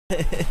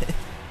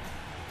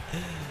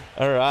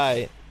All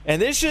right.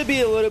 And this should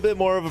be a little bit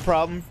more of a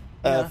problem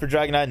for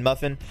Dragonite and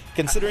Muffin,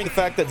 considering the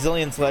fact that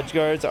Xillion's ledge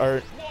guards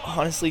are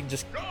honestly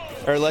just,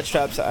 or ledge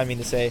traps, I mean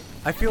to say,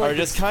 I feel are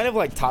just kind of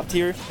like top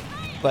tier.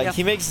 Like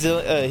he makes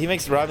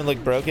Robin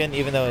look broken,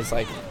 even though it's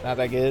like not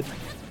that good.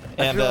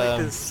 And I feel like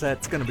this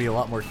set's gonna be a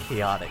lot more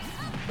chaotic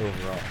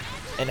overall.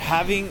 And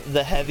having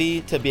the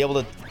heavy to be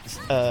able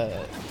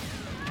to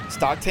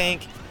stock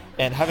tank,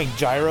 and having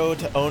gyro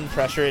to own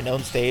pressure and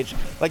own stage,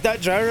 like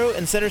that gyro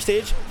in center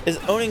stage is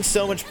owning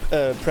so much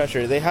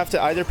pressure. They have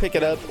to either pick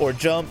it up or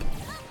jump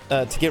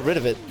to get rid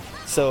of it.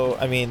 So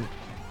I mean,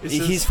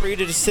 he's free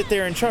to just sit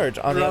there and charge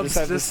on the other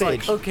side of the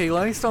stage. Like, okay,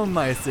 let me stone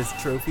my assist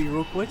trophy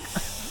real quick.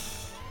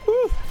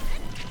 Woo.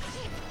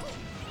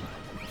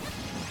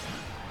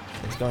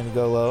 It's going to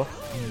go low.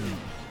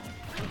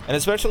 And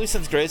especially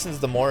since Grayson's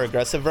the more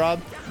aggressive Rob,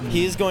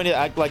 he's going to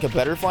act like a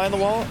better fly on the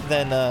wall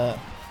than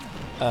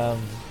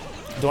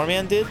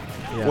Dorman did,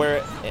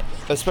 where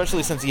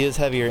especially since he is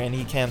heavier and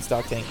he can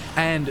stock tank.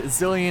 And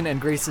Xillion and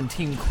Grayson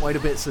team quite a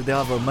bit, so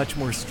they'll have a much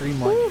more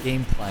streamlined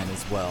game plan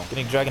as well.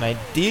 Getting Dragonite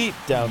deep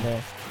down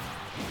there.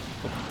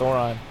 With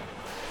Thoron.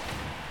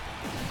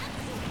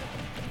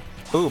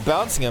 Ooh,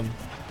 bouncing him.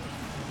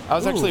 That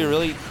was actually a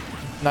really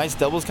nice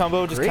doubles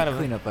combo, just kind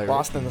of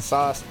lost in the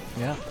sauce.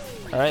 Yeah.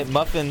 All right,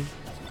 Muffin,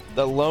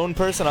 the lone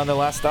person on the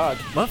last stock.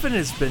 Muffin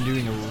has been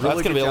doing a really good job.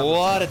 That's gonna be a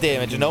lot of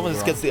damage, and no one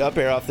gets the up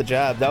air off the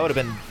jab. That would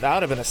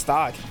have been a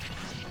stock.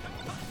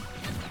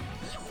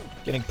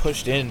 Getting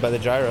pushed in by the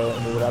gyro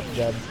into the rapid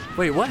jab.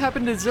 Wait, what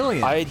happened to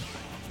Xillion? I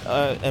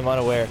am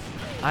unaware.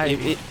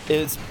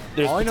 There's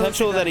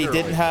potential that he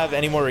didn't have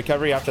any more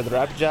recovery after the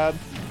rapid jab.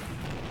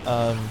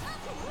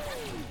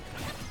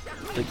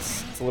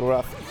 It's a little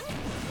rough.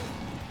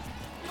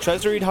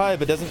 Tries to read high,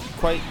 but doesn't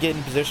quite get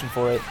in position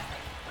for it.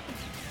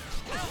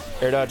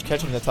 Air dodge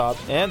catching the top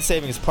and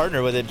saving his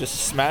partner with it,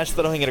 just smash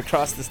throwing it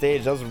across the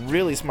stage. That was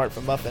really smart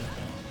from Muffin.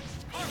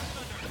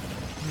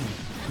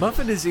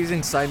 Muffin is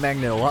using Side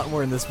Magnet a lot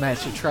more in this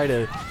match to try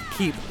to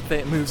keep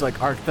moves like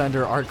Arc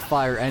Thunder, Arc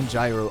Fire, and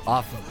Gyro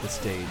off of the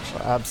stage.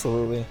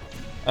 Absolutely.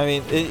 I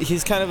mean,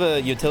 he's kind of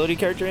a utility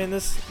character in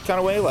this kind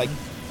of way. Like,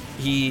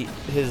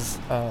 his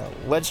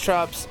ledge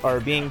traps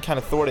are being kind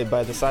of thwarted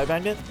by the Side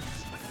Magnet.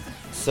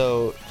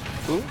 So,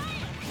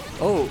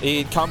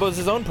 he combos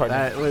his own partner.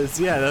 That was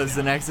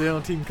an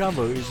accidental team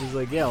combo. He was just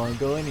like, yeah, I want to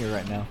go in here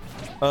right now.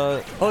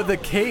 The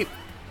cape.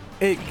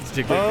 It got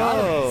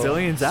him.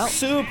 Xillion's out.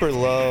 Super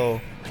low.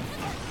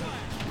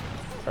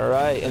 All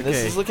right, and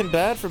this is looking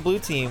bad for blue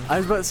team. I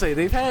was about to say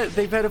they've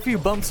had a few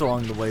bumps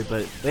along the way,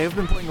 but they have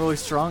been playing really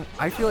strong.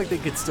 I feel like they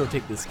could still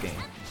take this game,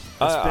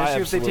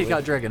 especially if they take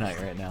out Dragonite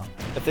right now.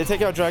 If they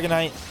take out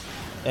Dragonite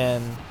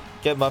and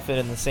get Muffin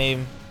in the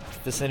same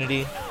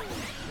vicinity,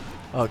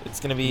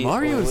 it's gonna be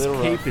Mario's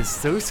cape rough. is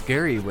so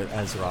scary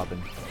as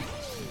Robin.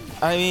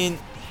 I mean,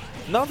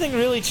 nothing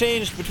really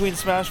changed between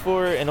Smash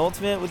 4 and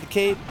Ultimate with the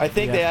cape. I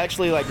think they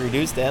actually like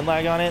reduced the end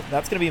lag on it.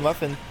 That's gonna be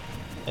Muffin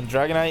and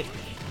Dragonite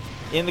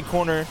in the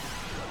corner.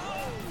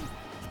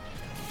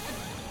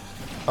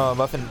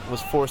 Muffin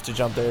was forced to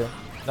jump there.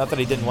 Not that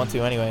he didn't want to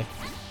anyway.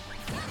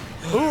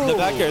 Ooh. The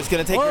back air is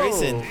gonna take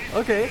Grayson.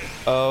 Okay.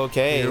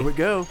 Here we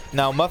go.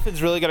 Now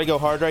Muffin's really gotta go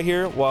hard right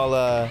here,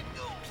 while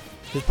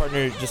his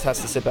partner just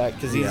has to sit back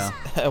because he's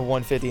at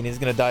 150 and he's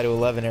gonna die to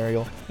 11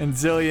 aerial. And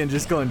Xillion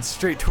just going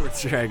straight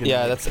towards Dragon.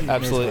 Yeah, that's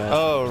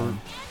absolutely.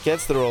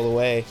 Gets the roll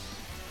away.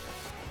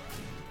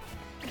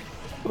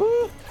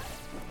 Ooh.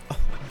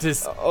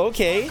 Just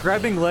okay.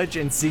 Grabbing ledge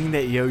and seeing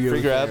that yo-yo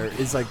there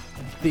is like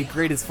the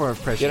greatest form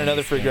of pressure. Get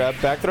another free grab.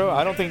 Back throw?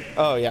 I don't think.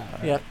 Oh, yeah.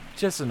 Yeah,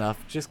 just enough.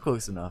 Just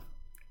close enough.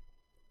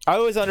 I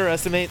always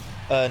underestimate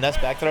Ness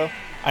back throw.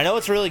 I know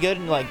it's really good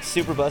and like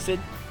super busted,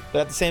 but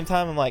at the same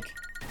time, I'm like,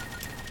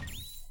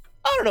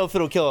 I don't know if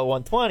it'll kill at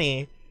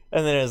 120.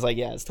 And then it's like,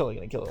 yeah, it's totally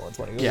going to kill at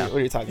 120. What are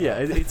you talking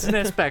about? Yeah, it's a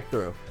Ness back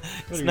throw.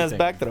 It's a Ness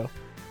back throw.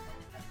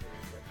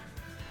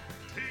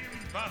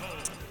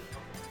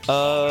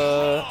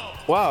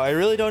 Wow, I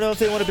really don't know if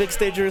they want a big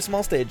stage or a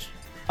small stage.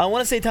 I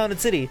want to say Town and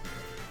City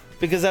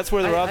because that's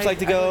where the Robs like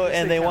to go,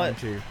 and they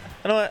want. You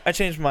know what? I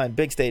changed my mind.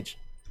 Big stage.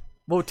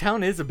 Well,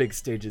 Town is a big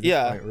stage at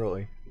this point,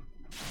 really.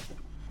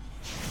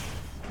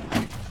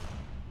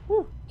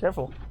 Woo,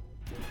 careful.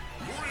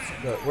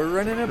 But we're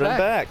running it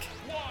back.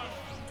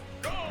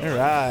 All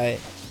right.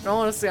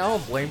 Honestly, I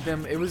don't blame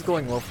them. It was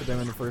going well for them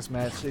in the first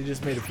match. They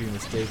just made a few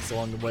mistakes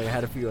along the way.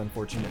 Had a few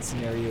unfortunate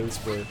scenarios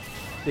where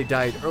they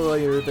died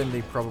earlier than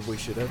they probably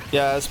should have.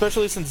 Yeah,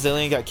 especially since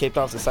Xillion got caped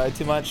off the side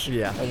too much.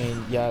 Yeah. I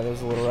mean, yeah, that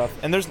was a little rough.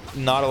 And there's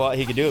not a lot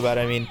he could do about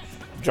it. I mean,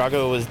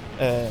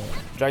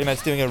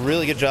 Dragonite's doing a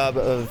really good job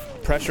of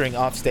pressuring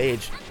off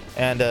stage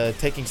and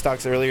taking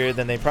stocks earlier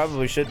than they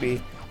probably should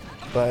be.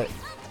 But,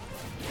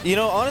 you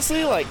know,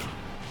 honestly, like,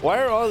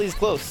 why are all these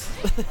close?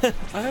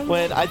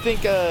 When I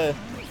think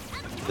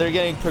they're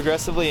getting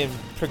progressively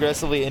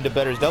into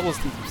better doubles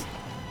teams.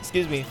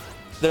 Excuse me.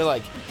 They're,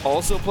 like,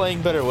 also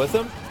playing better with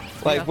them.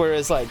 Like,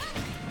 whereas, like,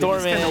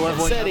 Dorman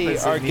and Seti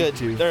are good.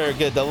 They're a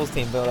good doubles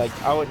team, but, like,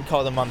 I wouldn't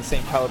call them on the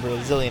same caliber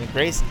as Xillion and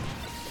Grayson.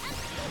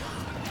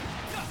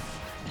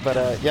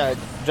 But yeah,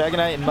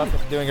 Dragonite and Muffin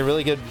doing a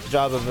really good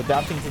job of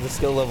adapting to the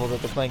skill level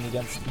that they're playing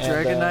against. And,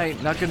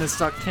 Dragonite not gonna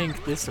stock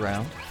tank this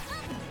round.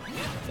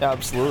 Yeah,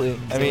 absolutely.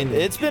 I mean,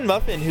 it's been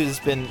Muffin who's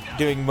been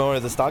doing more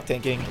of the stock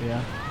tanking.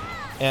 Yeah.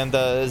 And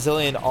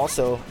Xillion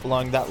also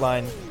along that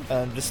line,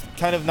 just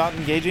kind of not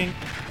engaging,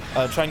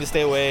 trying to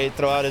stay away,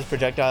 throw out his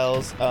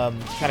projectiles,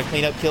 kind of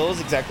clean up kills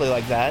exactly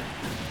like that.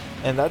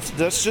 And that's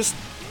just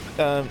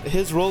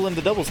his role in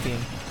the doubles team.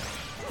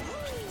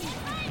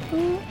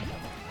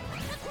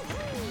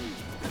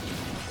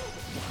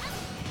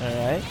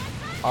 Alright,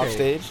 off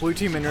stage. Blue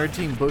team and red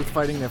team both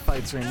fighting their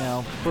fights right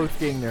now, both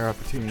getting their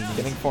opportunities.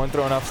 Getting form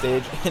thrown off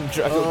stage, and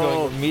Drago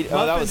going immediately.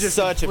 Oh, that was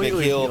such a big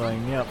heal.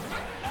 Healing, yep.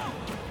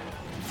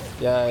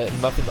 Yeah,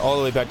 Muffin all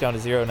the way back down to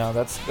 0 now.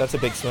 That's a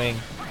big swing.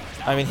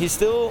 I mean, he's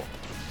still,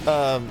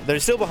 they're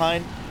still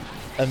behind,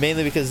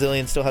 mainly because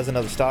Xillion still has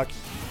another stock.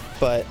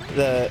 But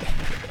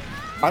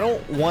I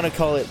don't want to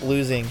call it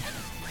losing,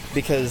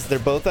 because they're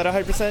both at a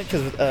high percent,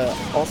 because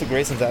also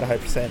Grayson's at a high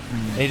percent,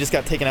 and he just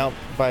got taken out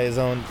by his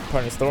own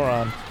partner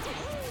Thoron.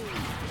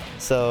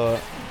 So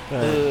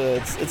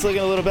it's looking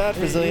a little bad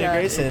for Xillion and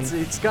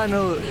Grayson. It's gotten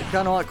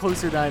a lot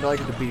closer than I'd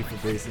like it to be for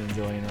Grayson and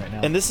Xillion right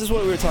now. And this is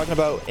what we were talking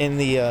about in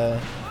the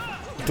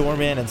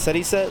Doorman and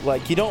SETI set.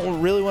 Like, you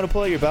don't really want to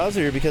pull out your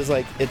Bowser because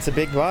like it's a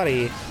big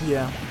body.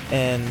 Yeah.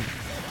 And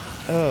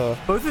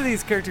both of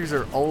these characters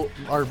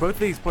both of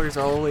these players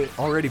are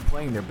already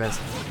playing their best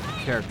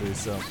characters,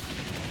 so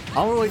I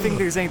don't really think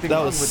there's anything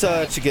wrong with that. That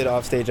was such a good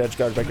offstage edge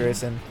guard by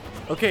Grayson.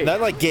 Okay.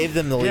 That like gave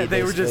them the lead.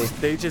 Yeah,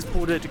 they just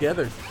pulled it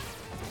together.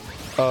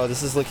 Oh,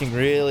 this is looking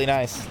really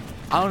nice.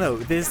 I don't know.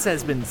 This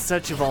has been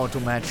such a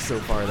volatile match so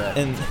far that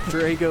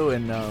Drago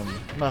and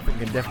Muffin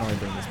can definitely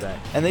bring this back.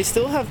 And they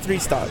still have 3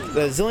 stocks.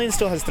 Xillion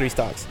still has 3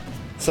 stocks.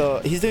 So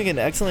he's doing an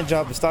excellent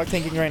job of stock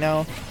tanking right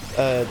now.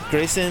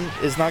 Grayson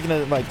is not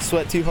going to like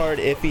sweat too hard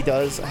if he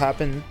does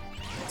happen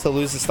to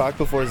lose the stock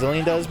before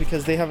Xillion does,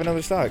 because they have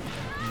another stock.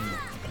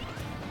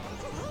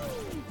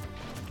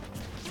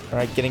 All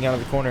right, getting out of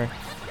the corner.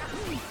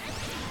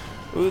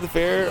 Ooh, the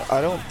fair.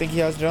 I don't think he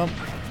has jump.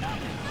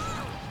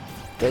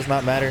 Does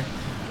not matter.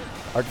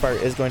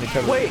 Arcfire is going to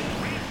cover. Wait!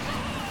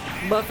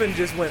 Muffin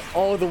just went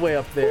all the way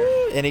up there.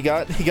 Ooh, and he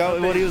got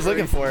what he was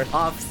looking for.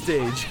 Off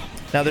stage.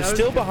 Now they're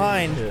still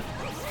behind,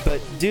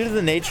 but due to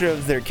the nature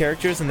of their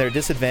characters and their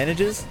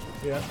disadvantages,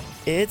 yeah,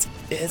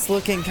 it's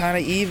looking kind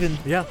of even.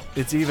 Yeah,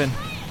 it's even.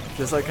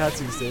 Just like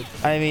Hatsu's did.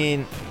 I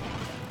mean,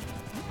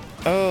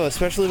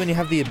 especially when you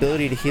have the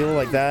ability to heal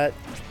like that.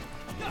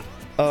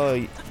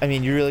 Oh, I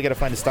mean, you really got to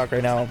find a stock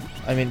right now.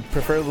 I mean,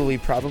 preferably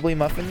probably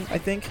Muffin, I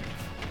think.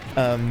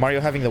 Mario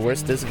having the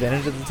worst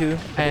disadvantage of the two,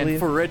 I believe.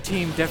 For red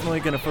team, definitely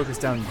going to focus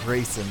down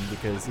Grayson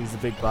because he's a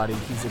big body.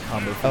 He's a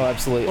combo. Oh,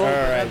 absolutely. All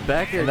right.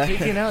 Back here,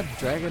 taking out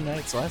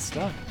Dragonite's last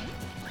stock.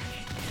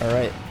 All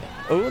right.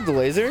 Oh, the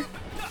laser.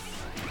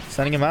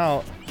 Sending him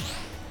out.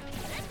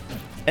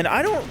 And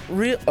I don't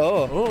really...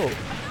 Oh,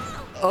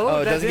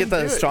 it doesn't get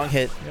the strong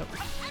hit. Yep.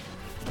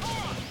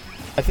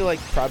 I feel like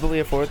probably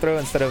a forward throw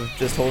instead of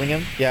just holding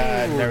him.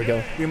 Yeah, there we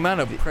go. The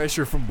amount of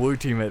pressure from blue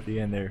team at the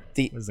end there.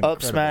 The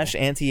up smash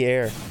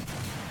anti-air.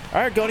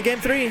 All right, going to game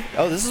 3.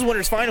 Oh, this is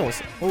winners finals.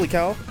 Holy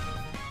cow.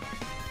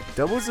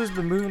 Doubles has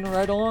been moving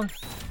right along,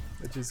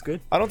 which is good.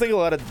 I don't think a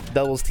lot of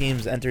doubles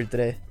teams entered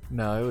today.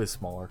 No, it was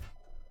smaller.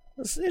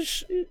 It's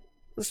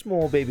a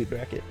small baby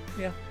bracket.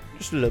 Yeah.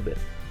 Just a little bit.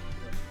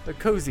 A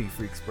cozy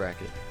freaks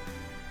bracket.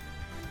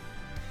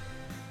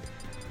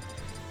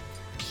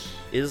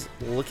 Is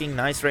looking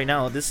nice right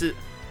now. This is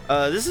 2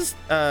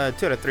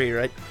 out of 3,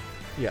 right?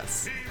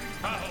 Yes.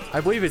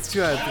 I believe it's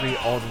 2 out of 3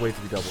 all the way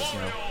through doubles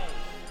now.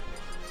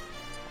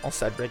 All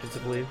side brackets, I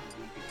believe.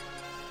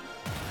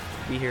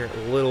 Be here a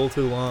little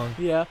too long.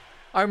 Yeah.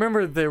 I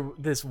remember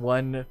this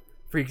one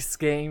Freaks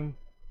game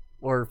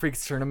or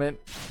Freaks tournament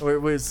where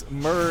it was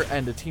Murr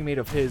and a teammate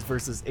of his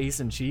versus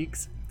Ace and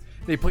Cheeks.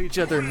 They played each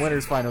other in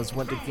winners finals,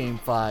 went to game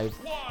 5,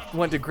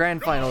 went to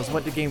grand finals,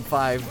 went to game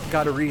 5,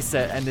 got a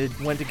reset, and then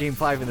went to game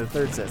 5 in the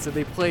 3rd set. So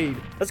they played.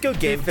 Let's go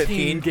game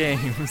 15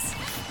 games,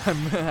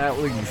 at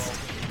least,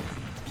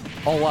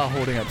 all while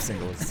holding up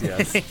singles.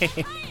 Yes.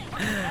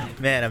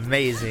 Man,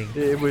 amazing.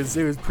 It was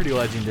pretty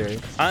legendary.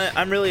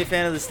 I'm really a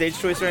fan of the stage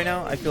choice right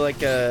now. I feel like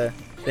the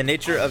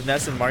nature of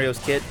Ness and Mario's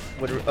kit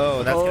would...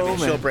 Oh, that's going to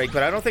be a shield break,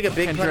 but I don't think a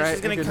big punish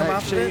is going to come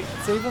off of it.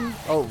 Save him?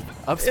 Oh,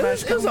 up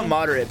smash. It was a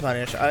moderate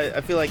punish.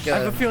 I feel like... I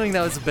have a feeling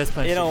that was the best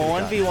punish. You know,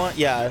 1v1,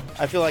 yeah.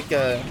 I feel like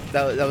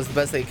that was the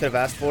best they could have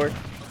asked for.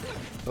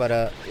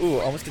 But, ooh,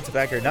 almost gets a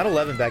back air. Not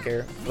 11 back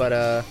air, but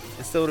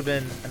it still would have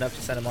been enough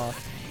to send him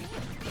off.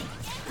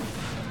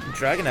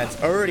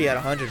 Dragonite's already at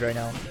 100 right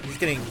now. He's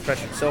getting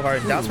pressured so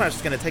hard. Down smash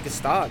is going to take a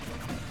stock.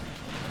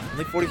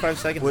 Only 45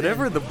 seconds.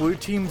 Whatever the blue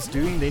team's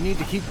doing, they need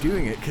to keep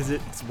doing it because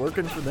it's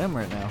working for them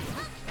right now.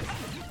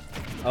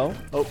 Oh,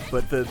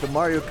 but the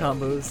Mario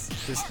combos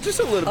just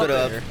a little bit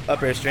of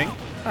up air string. All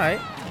right.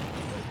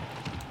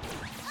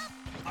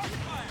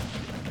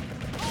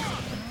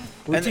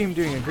 Blue team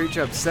doing a great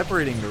job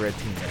separating the red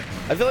team.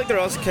 I feel like they're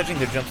also catching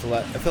their jumps a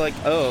lot. I feel like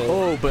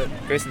but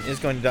Grayson is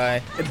going to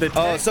die.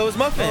 Oh, so is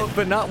Muffin. Oh,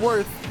 but not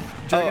worth.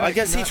 Oh, I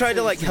guess he tried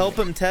to like help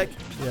him tech,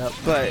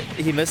 but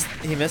he missed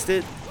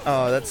it.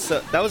 Oh,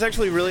 that was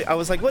actually really. I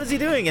was like, what is he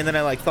doing? And then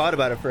I like thought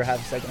about it for a half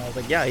a second. I was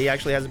like, yeah, he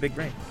actually has a big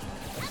brain.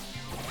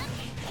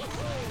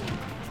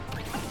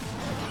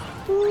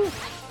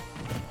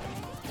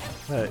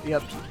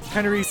 Yep,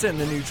 kind of resetting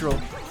the neutral,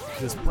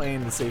 just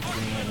playing the safe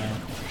game right now.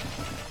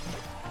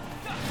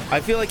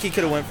 I feel like he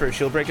could have went for a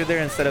shield breaker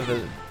there instead of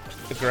the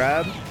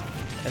grab,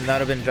 and that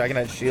would have been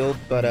Dragonite's shield,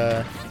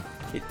 but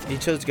he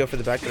chose to go for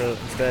the back throw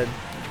instead.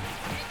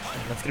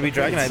 That's going to be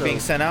Dragonite being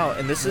sent out,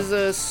 and this is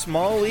a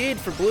small lead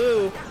for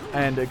Blue.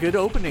 And a good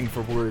opening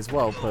for Blue as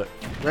well, but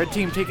Red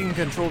Team taking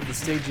control of the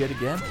stage yet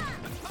again.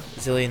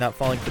 Xillion not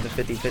falling for the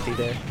 50-50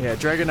 there. Yeah,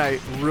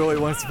 Dragonite really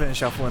wants to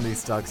finish off one of these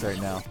stocks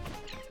right now.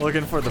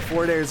 Looking for the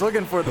forward airs,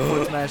 looking for the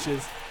forward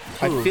smashes.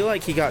 Ooh. I feel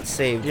like he got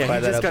saved by that up air.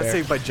 Yeah, he just got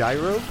saved by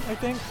gyro, I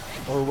think?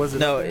 Or was it?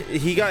 No,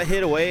 he got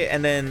hit away,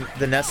 and then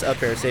the Ness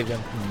up air saved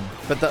him.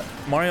 But the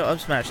Mario up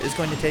smash is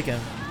going to take him.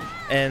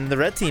 And the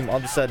red team all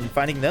of a sudden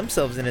finding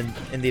themselves in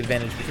the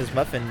advantage because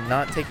Muffin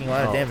not taking a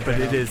lot of damage. But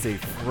it is a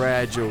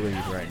fragile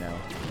lead right now.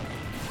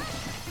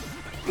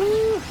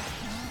 Woo.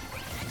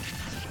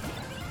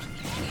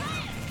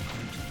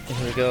 And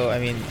here we go. I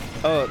mean,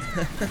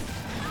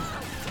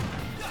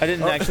 I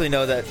didn't actually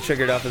know that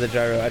triggered off of the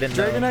gyro. I didn't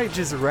know. Dragonite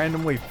just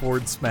randomly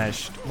forward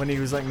smashed when he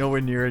was like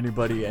nowhere near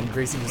anybody, and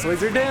Grayson just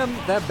lasered him.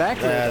 That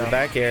back air. Yeah, the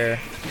back air,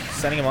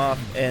 sending him off,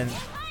 and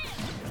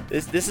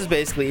this is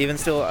basically even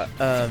still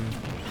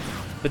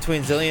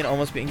between Xillion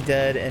almost being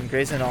dead and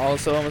Grayson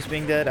also almost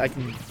being dead. I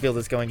can feel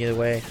this going either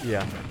way.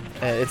 Yeah.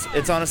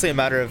 It's honestly a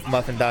matter of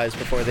Muffin dies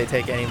before they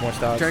take any more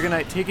stocks.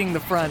 Dragonite taking the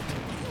front.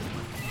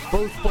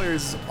 Both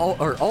players,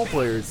 all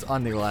players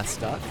on the last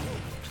stock.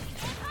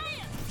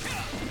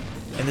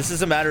 And this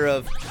is a matter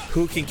of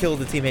who can kill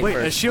the teammate first.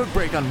 Wait, a shield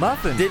break on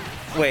Muffin. Did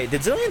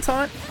Xillion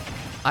taunt?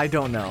 I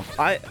don't know.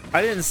 I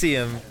didn't see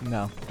him.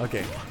 No.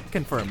 Okay.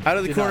 Confirmed. Out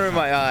of the corner of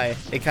my eye,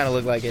 it kind of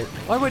looked like it.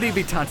 Why would he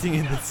be taunting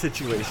in this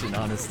situation,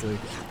 honestly?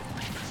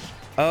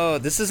 Oh,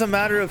 this is a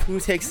matter of who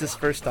takes this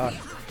first stock.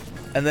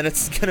 And then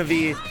it's going to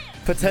be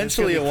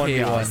potentially a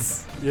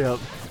 1v1. Yep.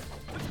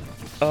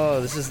 Oh,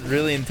 this is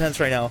really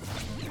intense right now.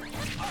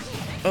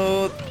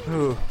 Oh.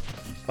 Ooh.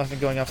 Muffin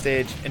going off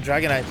stage, and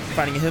Dragonite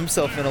finding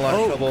himself in a lot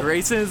of trouble.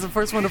 Grayson is the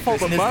first one to fall,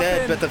 but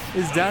Muffin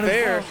is down as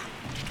well.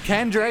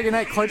 Can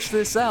Dragonite clutch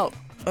this out?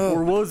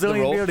 Or will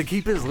Xillion be able to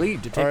keep his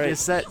lead to take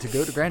this set to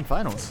go to Grand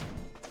Finals?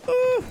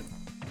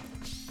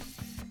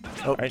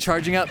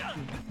 Charging up.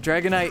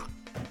 Dragonite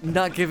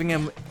not giving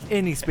him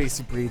any space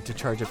to breathe to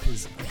charge up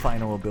his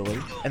final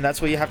ability. And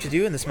that's what you have to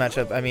do in this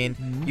matchup. I mean,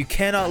 you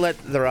cannot let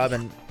the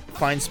Robin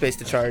find space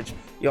to charge.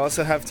 You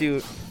also have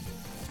to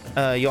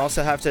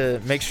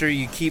make sure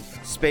you keep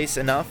space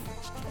enough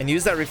and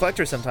use that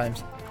reflector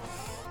sometimes.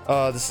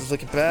 Oh, this is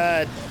looking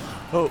bad.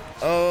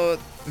 Oh,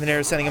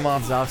 Minero's sending him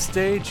off. He's off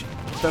stage.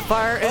 The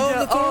fire.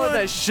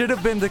 That should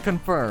have been the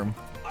confirm.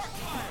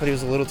 But he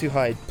was a little too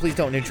high. Please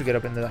don't neutral get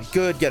up into that.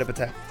 Good get up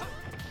attack.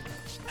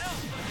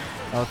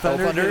 Oh,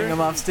 Thunder getting him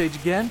off stage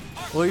again.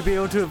 Will he be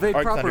able to evade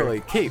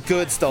properly? Keep.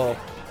 Good stall.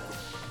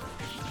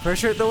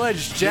 Pressure at the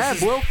ledge.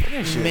 Jab will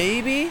finish it.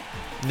 Maybe?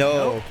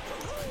 No. Nope.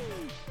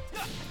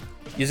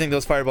 Using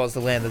those fireballs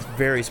to land is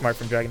very smart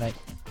from Dragonite.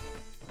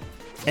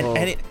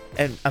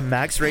 And a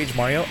max rage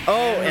Mario.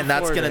 Oh, and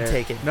that's gonna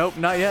take it. Nope,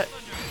 not yet.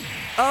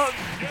 Oh,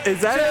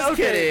 is that just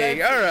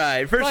kidding? All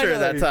right, for sure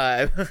that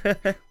time.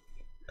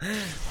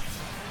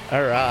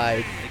 All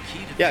right.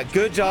 Yeah,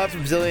 good job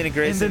from Xillion and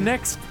Grayson. In the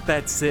next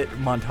That's It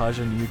montage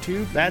on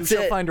YouTube, you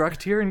shall find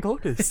Rocketeer and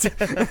Cultist.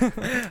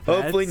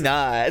 Hopefully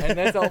not. And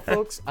that's all,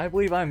 folks. I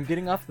believe I'm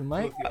getting off the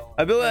mic.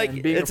 I feel like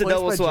it's a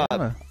double swap.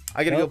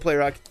 I gotta go play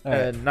not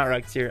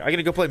Rocketeer. I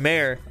gotta go play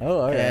Mare. Oh,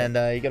 all right. And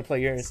you gotta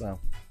play yours. So,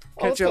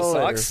 catch y'all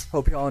later.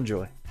 Hope y'all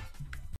enjoy.